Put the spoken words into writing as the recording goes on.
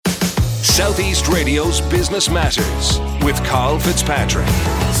Southeast Radio's Business Matters with Carl Fitzpatrick.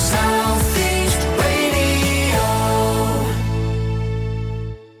 Southeast Radio.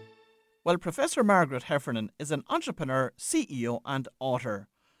 Well, Professor Margaret Heffernan is an entrepreneur, CEO and author.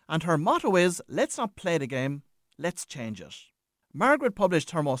 And her motto is, let's not play the game, let's change it. Margaret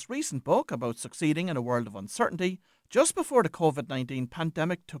published her most recent book about succeeding in a world of uncertainty just before the COVID-19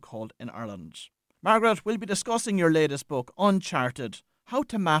 pandemic took hold in Ireland. Margaret, we'll be discussing your latest book, Uncharted, How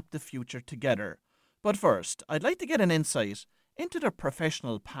to Map the Future Together. But first, I'd like to get an insight into the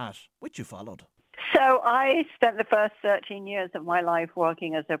professional path which you followed. So I spent the first 13 years of my life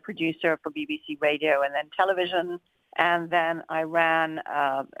working as a producer for BBC Radio and then television. And then I ran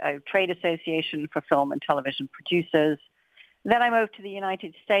a trade association for film and television producers. Then I moved to the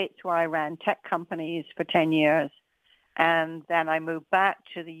United States where I ran tech companies for 10 years. And then I moved back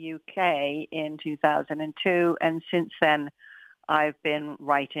to the UK in 2002. And since then, I've been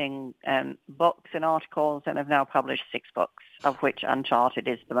writing books and articles and have now published 6 books, of which Uncharted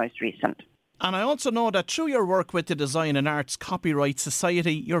is the most recent. And I also know that through your work with the Design and Arts Copyright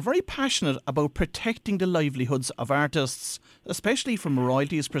Society, you're very passionate about protecting the livelihoods of artists, especially from a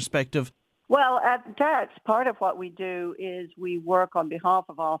royalties perspective. Well, that's part of what we do is we work on behalf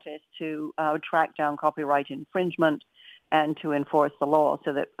of artists to track down copyright infringement and to enforce the law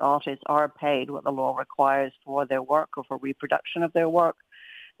so that artists are paid what the law requires for their work or for reproduction of their work.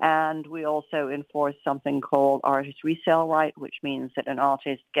 And we also enforce something called artist resale right, which means that an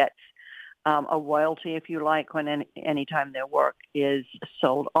artist gets a royalty, if you like, when anytime their work is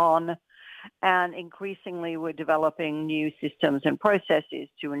sold on. And increasingly, we're developing new systems and processes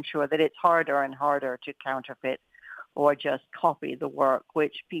to ensure that it's harder and harder to counterfeit or just copy the work,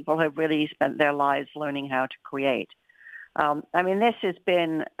 which people have really spent their lives learning how to create. This has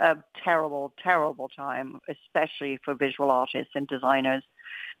been a terrible, terrible time, especially for visual artists and designers.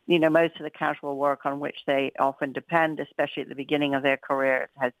 You know, most of the casual work on which they often depend, especially at the beginning of their career,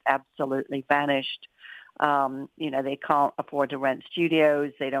 has absolutely vanished. They can't afford to rent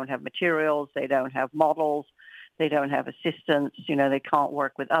studios. They don't have materials. They don't have models. They don't have assistants. They can't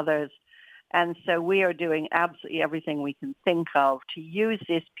work with others. And so we are doing absolutely everything we can think of to use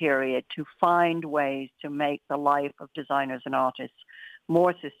this period to find ways to make the life of designers and artists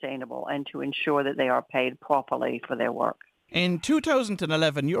more sustainable and to ensure that they are paid properly for their work. In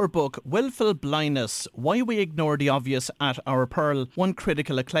 2011, your book, Willful Blindness, Why We Ignore the Obvious at Our Peril, won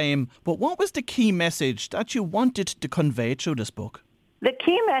critical acclaim. But what was the key message that you wanted to convey through this book? The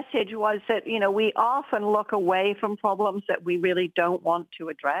key message was that, we often look away from problems that we really don't want to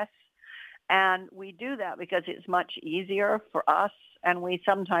address. And we do that because it's much easier for us. And we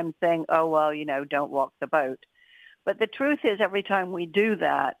sometimes think, don't rock the boat. But the truth is, every time we do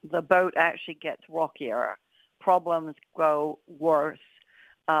that, the boat actually gets rockier. Problems grow worse,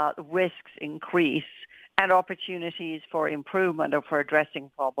 risks increase, and opportunities for improvement or for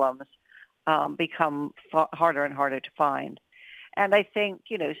addressing problems become harder and harder to find. And I think,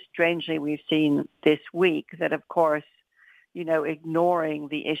 strangely, we've seen this week that, of course, ignoring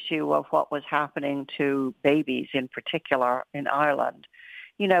the issue of what was happening to babies in particular in Ireland,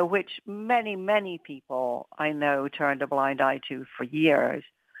 which many, many people I know turned a blind eye to for years.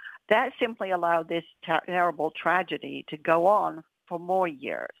 That simply allowed this terrible tragedy to go on for more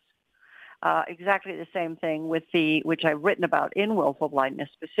years. Exactly the same thing with which I've written about in Willful Blindness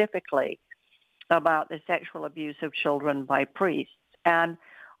specifically, about the sexual abuse of children by priests. And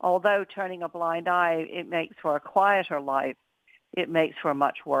although turning a blind eye, it makes for a quieter life, it makes for a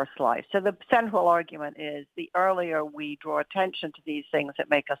much worse life. So the central argument is the earlier we draw attention to these things that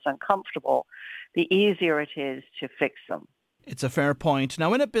make us uncomfortable, the easier it is to fix them. It's a fair point.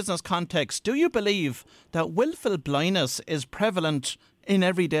 Now, in a business context, do you believe that willful blindness is prevalent in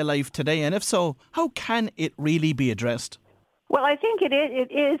everyday life today? And if so, how can it really be addressed? Well, I think it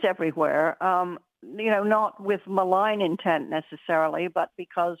is everywhere, not with malign intent necessarily, but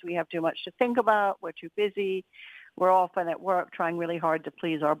because we have too much to think about, we're too busy, we're often at work trying really hard to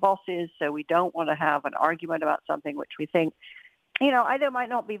please our bosses, so we don't want to have an argument about something which we think, either might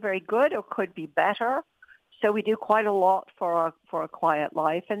not be very good or could be better. So we do quite a lot for a quiet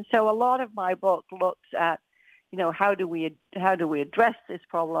life. And so a lot of my book looks at, how do we address this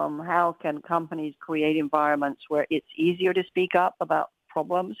problem? How can companies create environments where it's easier to speak up about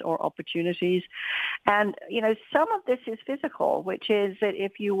problems or opportunities? And, some of this is physical, which is that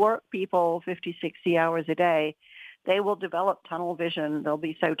if you work people 50, 60 hours a day, they will develop tunnel vision. They'll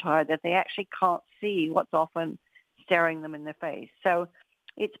be so tired that they actually can't see what's often staring them in the face. So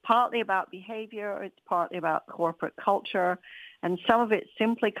it's partly about behavior, it's partly about corporate culture, and some of it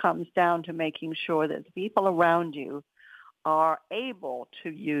simply comes down to making sure that the people around you are able to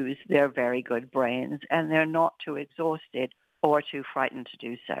use their very good brains and they're not too exhausted or too frightened to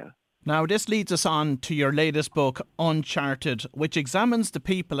do so. Now, this leads us on to your latest book, Uncharted, which examines the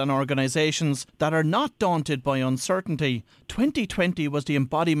people and organisations that are not daunted by uncertainty. 2020 was the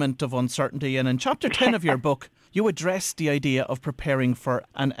embodiment of uncertainty, and in chapter 10 of your book, you address the idea of preparing for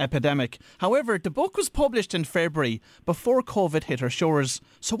an epidemic. However, the book was published in February before COVID hit our shores.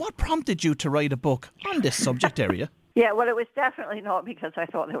 So what prompted you to write a book on this subject area? Yeah, well, it was definitely not because I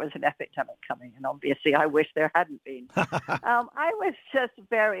thought there was an epidemic coming, and obviously I wish there hadn't been. I was just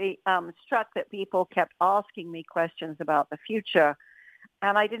very struck that people kept asking me questions about the future,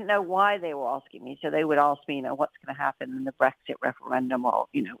 and I didn't know why they were asking me. So they would ask me, what's going to happen in the Brexit referendum, or,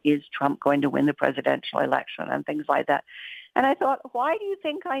 is Trump going to win the presidential election, and things like that. And I thought, why do you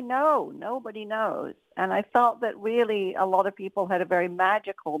think I know? Nobody knows. And I felt that really a lot of people had a very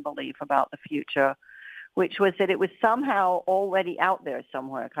magical belief about the future, which was that it was somehow already out there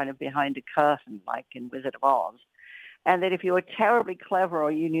somewhere, kind of behind a curtain, like in Wizard of Oz. And that if you were terribly clever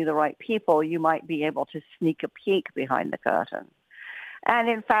or you knew the right people, you might be able to sneak a peek behind the curtain. And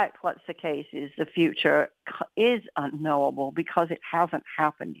in fact, what's the case is the future is unknowable because it hasn't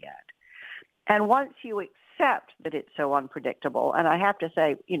happened yet. And once you accept that it's so unpredictable, and I have to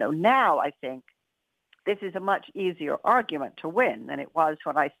say, now I think this is a much easier argument to win than it was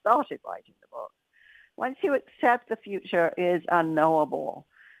when I started writing the book. Once you accept the future is unknowable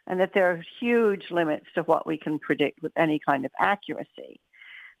and that there are huge limits to what we can predict with any kind of accuracy,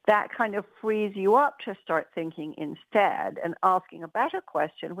 that kind of frees you up to start thinking instead and asking a better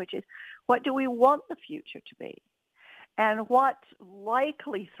question, which is, what do we want the future to be? And what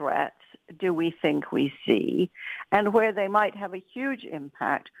likely threats do we think we see? And where they might have a huge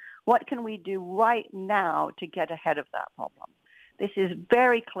impact, what can we do right now to get ahead of that problem? This is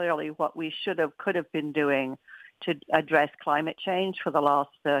very clearly what we could have been doing to address climate change for the last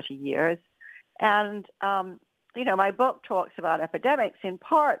 30 years. And, my book talks about epidemics in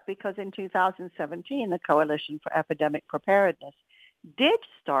part because in 2017, the Coalition for Epidemic Preparedness did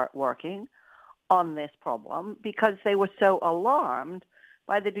start working on this problem because they were so alarmed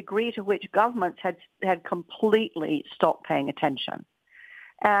by the degree to which governments had completely stopped paying attention.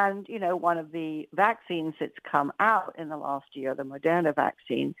 And, one of the vaccines that's come out in the last year, the Moderna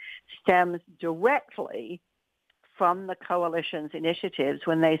vaccine, stems directly from the coalition's initiatives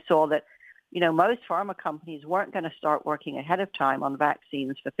when they saw that, most pharma companies weren't going to start working ahead of time on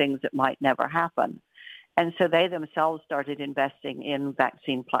vaccines for things that might never happen. And so they themselves started investing in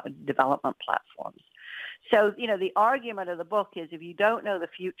vaccine development platforms. So, the argument of the book is if you don't know the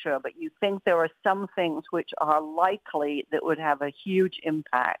future, but you think there are some things which are likely that would have a huge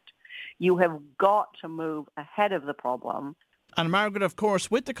impact, you have got to move ahead of the problem. And Margaret, of course,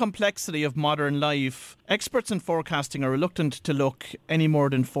 with the complexity of modern life, experts in forecasting are reluctant to look any more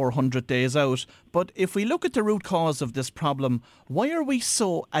than 400 days out. But if we look at the root cause of this problem, why are we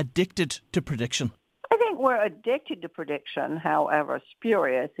so addicted to prediction? I think we're addicted to prediction, however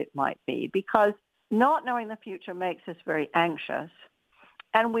spurious it might be, because not knowing the future makes us very anxious.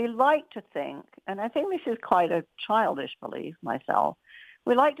 And we like to think, and I think this is quite a childish belief myself,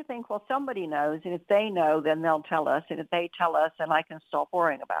 we like to think, well, somebody knows, and if they know, then they'll tell us, and if they tell us, then I can stop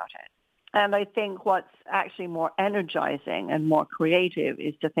worrying about it. And I think what's actually more energizing and more creative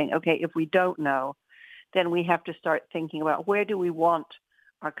is to think, okay, if we don't know, then we have to start thinking about where do we want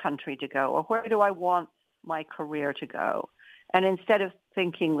our country to go, or where do I want my career to go? And instead of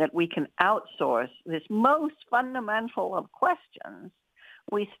thinking that we can outsource this most fundamental of questions,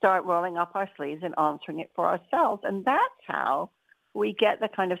 we start rolling up our sleeves and answering it for ourselves. And that's how we get the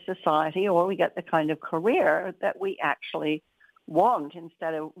kind of society or we get the kind of career that we actually want,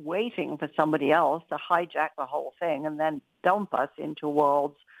 instead of waiting for somebody else to hijack the whole thing and then dump us into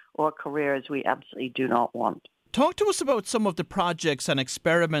worlds or careers we absolutely do not want. Talk to us about some of the projects and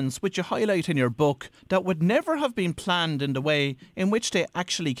experiments which you highlight in your book that would never have been planned in the way in which they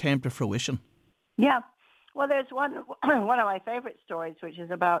actually came to fruition. Yeah. Well, there's one of my favorite stories, which is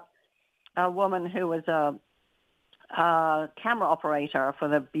about a woman who was a camera operator for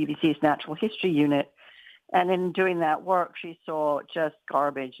the BBC's Natural History Unit. And in doing that work, she saw just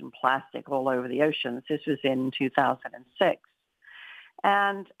garbage and plastic all over the oceans. This was in 2006.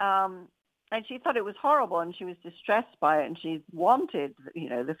 And she thought it was horrible, and she was distressed by it, and she wanted,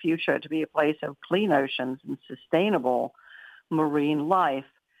 the future to be a place of clean oceans and sustainable marine life.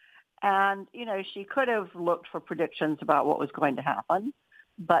 And, she could have looked for predictions about what was going to happen,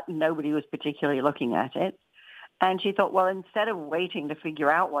 but nobody was particularly looking at it. And she thought, well, instead of waiting to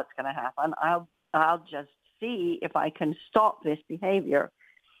figure out what's going to happen, I'll just see if I can stop this behavior.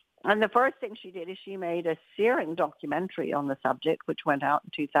 And the first thing she did is she made a searing documentary on the subject, which went out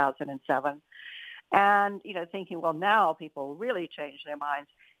in 2007. And, thinking, well, now people really change their minds.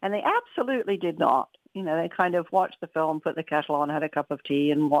 And they absolutely did not. They kind of watched the film, put the kettle on, had a cup of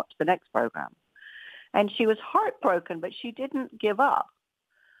tea, and watched the next program. And she was heartbroken, but she didn't give up.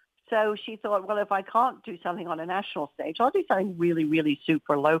 So she thought, well, if I can't do something on a national stage, I'll do something really, really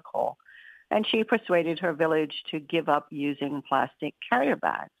super local. And she persuaded her village to give up using plastic carrier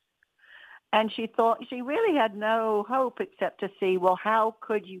bags. And she thought she really had no hope except to see, well, how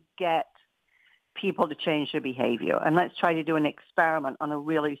could you get people to change their behavior? And let's try to do an experiment on a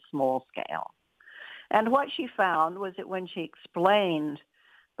really small scale. And what she found was that when she explained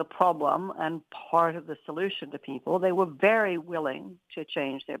the problem and part of the solution to people, they were very willing to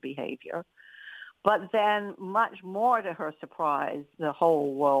change their behavior. But then, much more to her surprise, the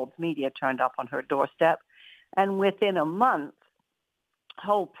whole world's media turned up on her doorstep. And within a month,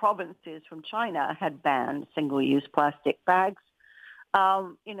 whole provinces from China had banned single-use plastic bags.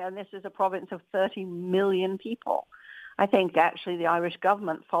 And this is a province of 30 million people. I think actually the Irish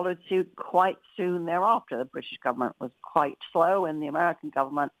government followed suit quite soon thereafter. The British government was quite slow, and the American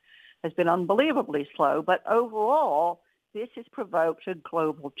government has been unbelievably slow. But overall, this has provoked a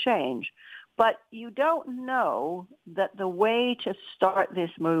global change. But you don't know that the way to start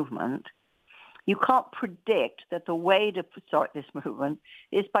this movement, you can't predict that the way to start this movement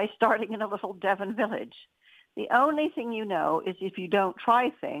is by starting in a little Devon village. The only thing you know is if you don't try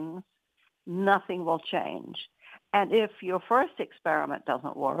things, nothing will change. And if your first experiment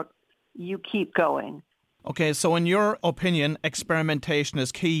doesn't work, you keep going. Okay, so in your opinion, experimentation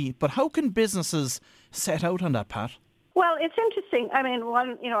is key, but how can businesses set out on that, Pat? Well, it's interesting. I mean,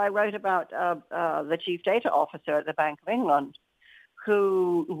 I wrote about the chief data officer at the Bank of England,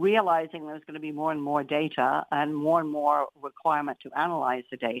 who, realizing there was going to be more and more data and more requirement to analyze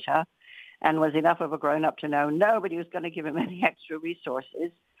the data, and was enough of a grown-up to know nobody was going to give him any extra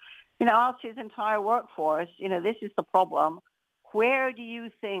resources, asked his entire workforce, this is the problem. Where do you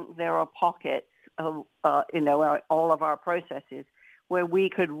think there are pockets of, all of our processes where we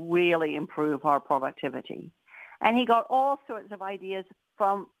could really improve our productivity? And he got all sorts of ideas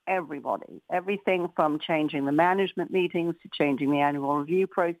from everybody, everything from changing the management meetings to changing the annual review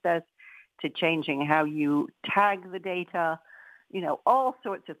process to changing how you tag the data, all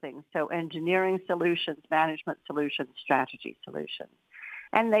sorts of things. So engineering solutions, management solutions, strategy solutions.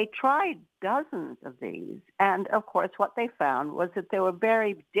 And they tried dozens of these. And of course, what they found was that there were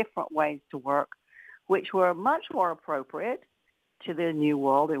very different ways to work, which were much more appropriate to the new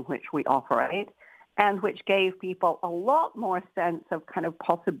world in which we operate, and which gave people a lot more sense of kind of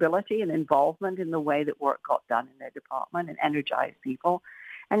possibility and involvement in the way that work got done in their department and energized people.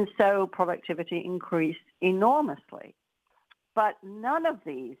 And so productivity increased enormously. But none of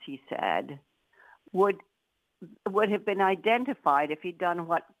these, he said, would have been identified if he'd done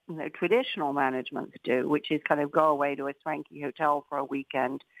what traditional managements do, which is kind of go away to a swanky hotel for a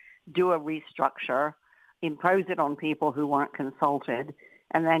weekend, do a restructure, impose it on people who weren't consulted,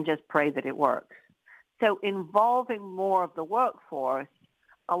 and then just pray that it works. So involving more of the workforce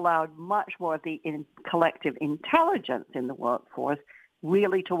allowed much more of the collective intelligence in the workforce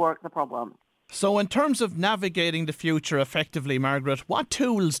really to work the problem. So in terms of navigating the future effectively, Margaret, what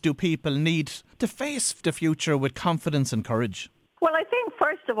tools do people need to face the future with confidence and courage? Well, I think,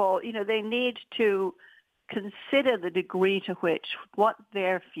 first of all, they need to consider the degree to which what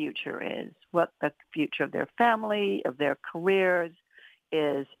their future is, what the future of their family, of their careers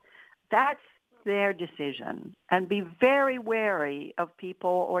is. That's their decision. And be very wary of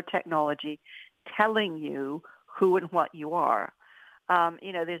people or technology telling you who and what you are.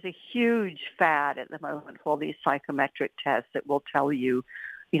 There's a huge fad at the moment for these psychometric tests that will tell you,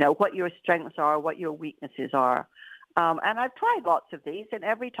 what your strengths are, what your weaknesses are. And I've tried lots of these, and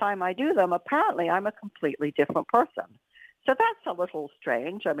every time I do them, apparently I'm a completely different person. So that's a little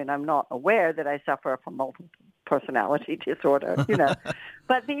strange. I mean, I'm not aware that I suffer from multiple personality disorder,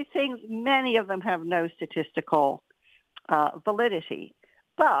 But these things, many of them have no statistical validity.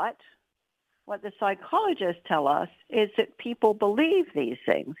 But what the psychologists tell us is that people believe these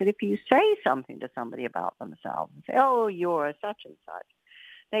things. And if you say something to somebody about themselves and say, oh, you're such and such,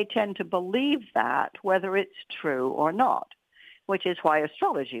 they tend to believe that whether it's true or not, which is why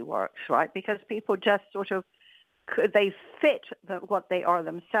astrology works, right? Because people just sort of, they fit what they are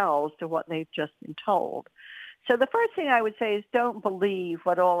themselves to what they've just been told. So the first thing I would say is don't believe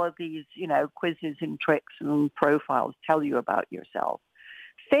what all of these, quizzes and tricks and profiles tell you about yourself.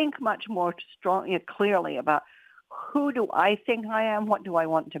 Think much more strongly, clearly about who do I think I am? What do I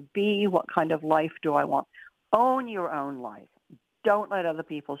want to be? What kind of life do I want? Own your own life. don't let other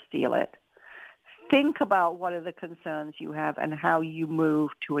people steal it. Think about what are the concerns you have and how you move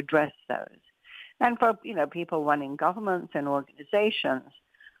to address those. And for, people running governments and organizations,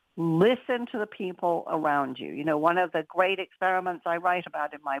 listen to the people around you. One of the great experiments I write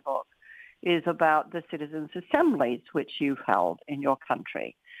about in my book is about the citizens' assemblies which you've held in your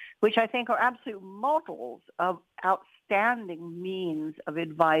country, which I think are absolute models of outstanding means of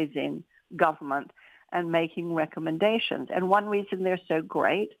advising government and making recommendations. And one reason they're so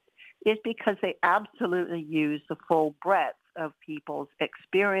great is because they absolutely use the full breadth of people's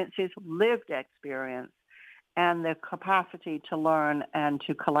experiences, lived experience, and their capacity to learn and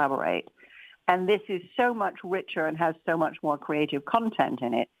to collaborate. And this is so much richer and has so much more creative content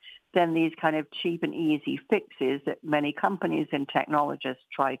in it than these kind of cheap and easy fixes that many companies and technologists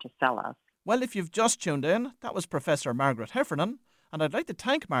try to sell us. Well, if you've just tuned in, that was Professor Margaret Heffernan, and I'd like to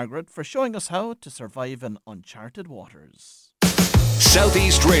thank Margaret for showing us how to survive in uncharted waters.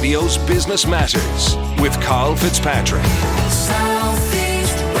 Southeast Radio's Business Matters with Carl Fitzpatrick. Southeast.